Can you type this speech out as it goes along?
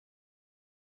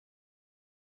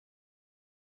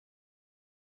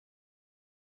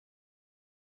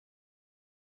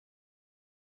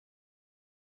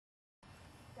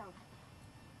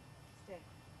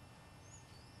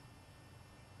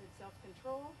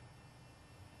control.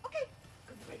 Okay.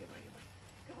 Good boy, good boy, good boy.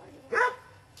 Good boy, good boy.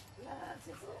 Loves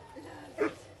it. Loves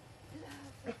it.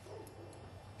 Loves it.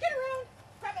 Get around.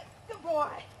 Grab it. Good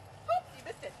boy. Oops, you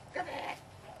missed it. Grab it.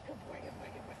 Good boy, good boy,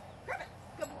 good boy. Grab it.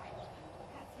 Good boy.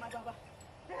 That's my Bubba.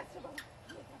 That's my Bubba.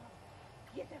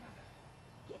 Get that Bubba.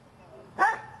 Get that Bubba. Get that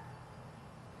Bubba.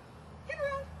 Get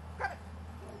around. Grab it.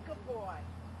 Good boy.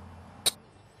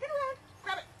 Get around.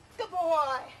 Grab it. Good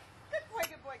boy. Good boy,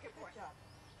 good boy, good boy. Good job.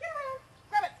 Get around.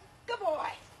 Grab it. Good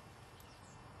boy.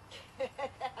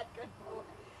 Good boy.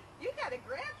 You gotta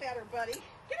grab better, buddy.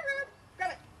 Get around.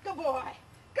 Grab it. Good boy.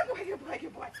 Good boy, good boy,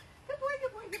 good boy. Good boy,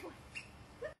 good boy, good boy.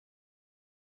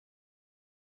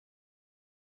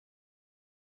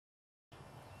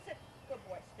 Sit. Good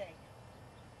boy, stay.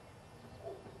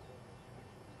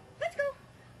 Let's go.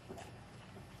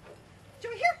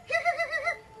 Joey, here, here, here, here, here,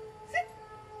 here. Sit.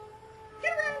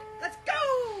 Get around. Let's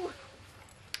go.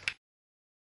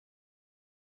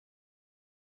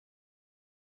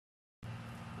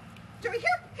 Joey,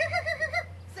 here, here, here, here, here, here.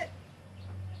 Sit.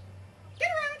 Get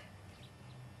around.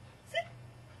 Sit.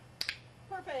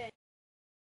 Perfect.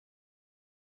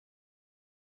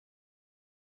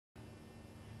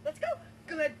 Let's go.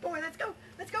 Good boy. Let's go.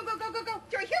 Let's go, go, go, go, go.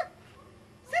 Joey, here.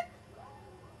 Sit.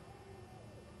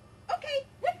 Okay,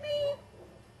 with me.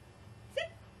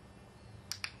 Sit.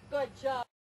 Good job.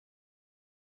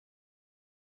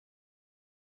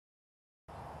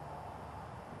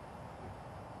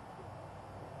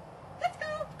 Let's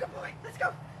go. Good boy. Let's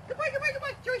go. Good boy, good boy, good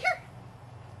boy. Joey, here.